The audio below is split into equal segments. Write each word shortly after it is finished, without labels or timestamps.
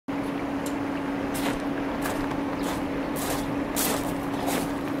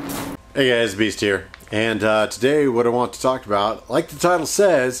Hey guys, Beast here, and today what I want to talk about, like the title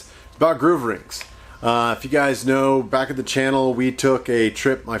says, about groove rings. If you guys know, back at the channel we took a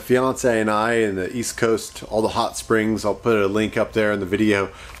trip, my fiance and I, in the East Coast, all the hot springs. I'll put a link up there in the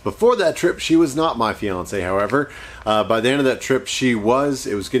video. Before that trip she was not my fiance, however. By the end of that trip she was.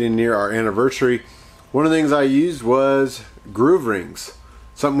 It was getting near our anniversary. One of the things I used was groove rings,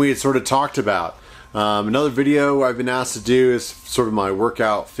 something we had sort of talked about. Another video I've been asked to do is sort of my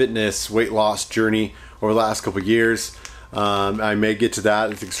workout, fitness, weight loss journey over the last couple of years. I may get to that.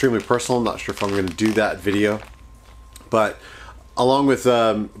 It's extremely personal. I'm not sure if I'm going to do that video. But along with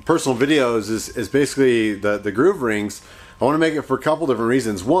personal videos is basically the groove rings. I want to make it for a couple different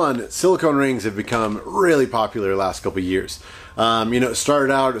reasons. One, silicone rings have become really popular the last couple of years. It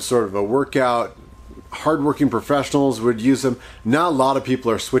started out as sort of a workout. Hardworking professionals would use them. Now a lot of people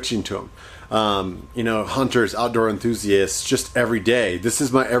are switching to them. Hunters, outdoor enthusiasts, just every day. This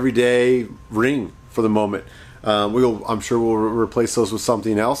is my everyday ring for the moment. I'm sure we'll replace those with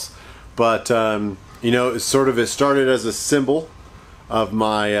something else. But, it started as a symbol of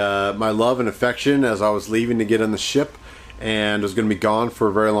my love and affection as I was leaving to get on the ship and was going to be gone for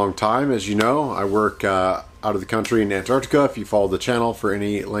a very long time. As you know, I work out of the country in Antarctica, if you follow the channel for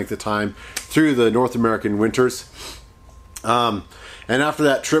any length of time, through the North American winters. And after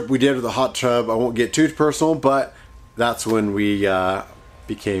that trip we did with the hot tub, I won't get too personal, but that's when we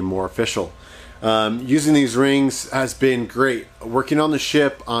became more official. Using these rings has been great. Working on the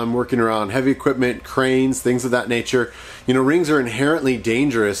ship, I'm working around heavy equipment, cranes, things of that nature. Rings are inherently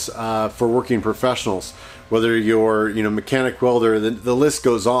dangerous for working professionals. Whether you're, mechanic, welder, the list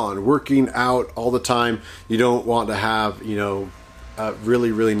goes on. Working out all the time, you don't want to have, a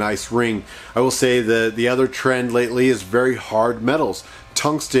really, really nice ring. I will say the other trend lately is very hard metals.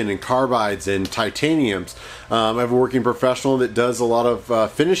 Tungsten and carbides and titaniums. I have a working professional that does a lot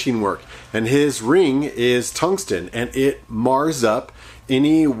of finishing work, and his ring is tungsten, and it mars up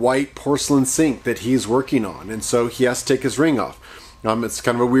any white porcelain sink that he's working on, and so he has to take his ring off. It's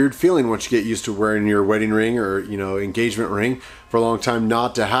kind of a weird feeling once you get used to wearing your wedding ring or engagement ring for a long time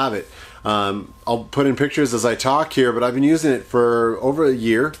not to have it. I'll put in pictures as I talk here, but I've been using it for over a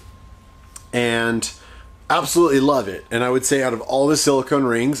year and absolutely love it. And I would say out of all the silicone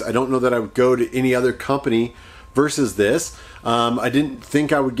rings, I don't know that I would go to any other company versus this. I didn't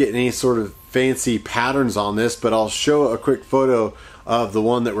think I would get any sort of fancy patterns on this, but I'll show a quick photo of the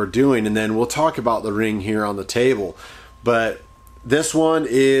one that we're doing, and then we'll talk about the ring here on the table. But this one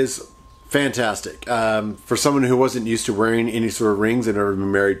is fantastic. For someone who wasn't used to wearing any sort of rings and never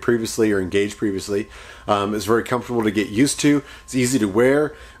been married previously or engaged previously, it's very comfortable to get used to. It's easy to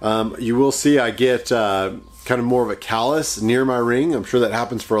wear. You will see I get kind of more of a callus near my ring. I'm sure that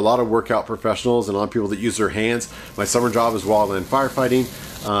happens for a lot of workout professionals and a lot of people that use their hands. My summer job is wildland firefighting.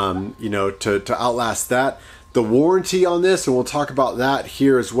 To outlast that. The warranty on this, and we'll talk about that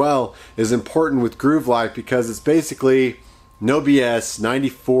here as well, is important with Groove.Life because it's basically no BS,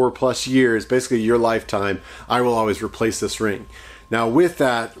 94 plus years, basically your lifetime. I will always replace this ring. Now with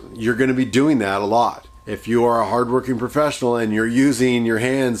that, you're going to be doing that a lot. If you are a hardworking professional and you're using your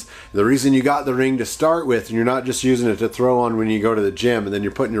hands, the reason you got the ring to start with, and you're not just using it to throw on when you go to the gym and then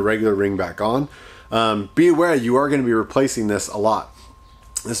you're putting your regular ring back on, be aware you are going to be replacing this a lot.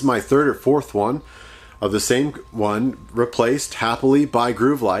 This is my third or fourth one of the same one replaced happily by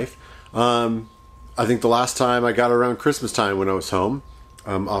Groove.Life. I think the last time I got around Christmas time when I was home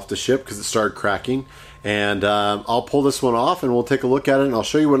off the ship because it started cracking. And I'll pull this one off and we'll take a look at it and I'll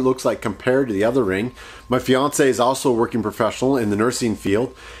show you what it looks like compared to the other ring. My fiance is also a working professional in the nursing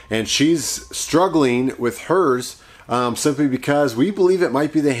field, and she's struggling with hers simply because we believe it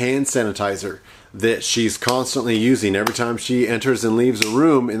might be the hand sanitizer that she's constantly using. Every time she enters and leaves a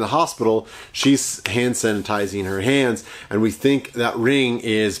room in the hospital, she's hand sanitizing her hands, and we think that ring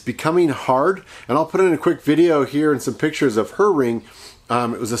is becoming hard. And I'll put in a quick video here and some pictures of her ring.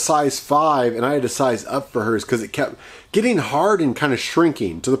 It was a size 5 and I had to size up for hers because it kept getting hard and kind of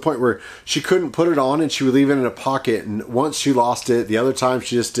shrinking to the point where she couldn't put it on and she would leave it in a pocket, and once she lost it, the other time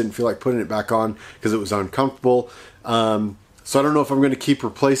she just didn't feel like putting it back on because it was uncomfortable. So I don't know if I'm going to keep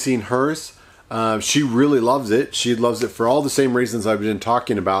replacing hers. She really loves it. She loves it for all the same reasons I've been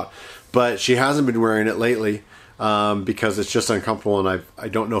talking about, but she hasn't been wearing it lately because it's just uncomfortable, and I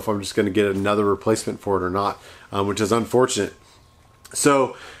don't know if I'm just going to get another replacement for it or not, which is unfortunate.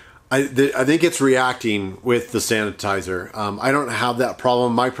 So I think it's reacting with the sanitizer. I don't have that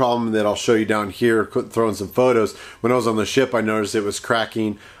problem. My problem that I'll show you down here, throwing some photos, when I was on the ship I noticed it was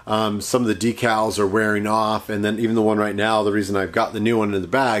cracking. Some of the decals are wearing off, and then even the one right now, the reason I've got the new one in the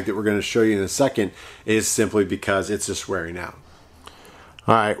bag that we're going to show you in a second is simply because it's just wearing out.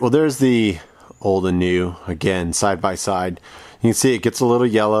 All right, well, there's the old and new again, side by side. You can see it gets a little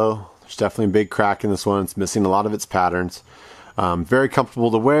yellow. There's definitely a big crack in this one. It's missing a lot of its patterns. Very comfortable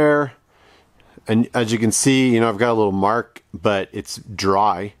to wear. And as you can see, I've got a little mark, but it's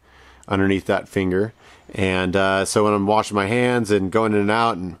dry underneath that finger. And so when I'm washing my hands and going in and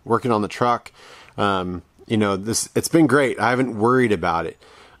out and working on the truck, it's been great. I haven't worried about it.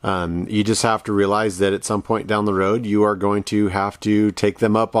 You just have to realize that at some point down the road, you are going to have to take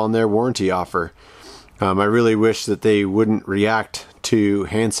them up on their warranty offer. I really wish that they wouldn't react to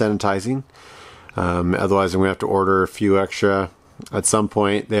hand sanitizing. Otherwise, I'm going to have to order a few extra at some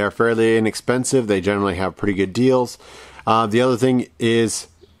point. They are fairly inexpensive. They generally have pretty good deals. The other thing is,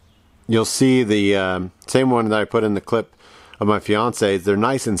 you'll see the same one that I put in the clip of my fiance. They're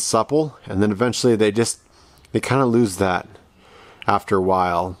nice and supple, and then eventually they kind of lose that after a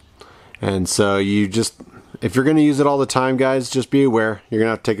while. And so if you're going to use it all the time, guys, just be aware. You're going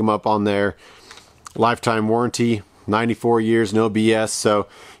to have to take them up on their lifetime warranty, 94 years, no BS. So,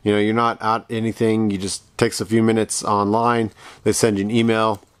 you're not out anything. You just takes a few minutes online. They send you an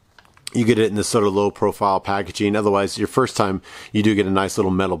email. You get it in this sort of low profile packaging. Otherwise, your first time, you do get a nice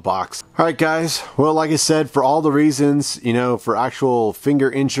little metal box. All right, guys. Well, like I said, for all the reasons, for actual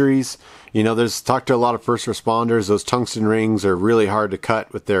finger injuries, there's talked to a lot of first responders. Those tungsten rings are really hard to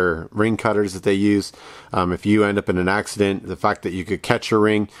cut with their ring cutters that they use. If you end up in an accident, the fact that you could catch a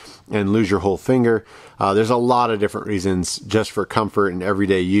ring and lose your whole finger, there's a lot of different reasons just for comfort and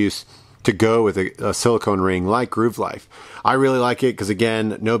everyday use to go with a silicone ring like Groove.Life. I really like it because,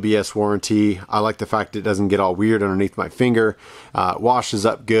 again, no BS warranty. I like the fact it doesn't get all weird underneath my finger. It washes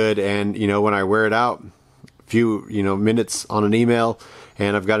up good, and when I wear it out, a few minutes on an email,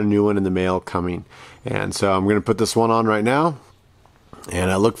 and I've got a new one in the mail coming. And so I'm going to put this one on right now,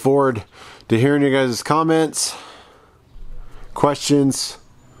 and I look forward to hearing you guys' comments, questions.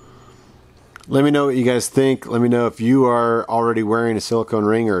 Let me know what you guys think. Let me know if you are already wearing a silicone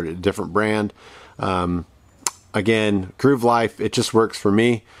ring or a different brand. Again, Groove.Life, it just works for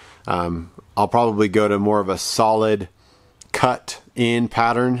me. I'll probably go to more of a solid cut in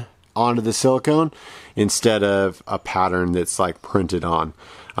pattern onto the silicone instead of a pattern that's like printed on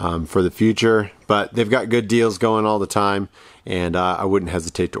for the future. But they've got good deals going all the time, and I wouldn't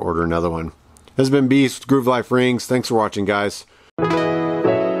hesitate to order another one. This has been Beast with Groove.Life Rings. Thanks for watching, guys.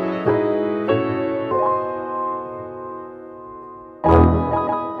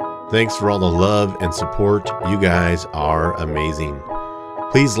 Thanks for all the love and support. You guys are amazing.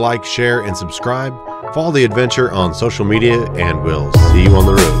 Please like, share, and subscribe. Follow the adventure on social media, and we'll see you on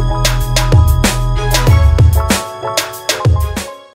the road.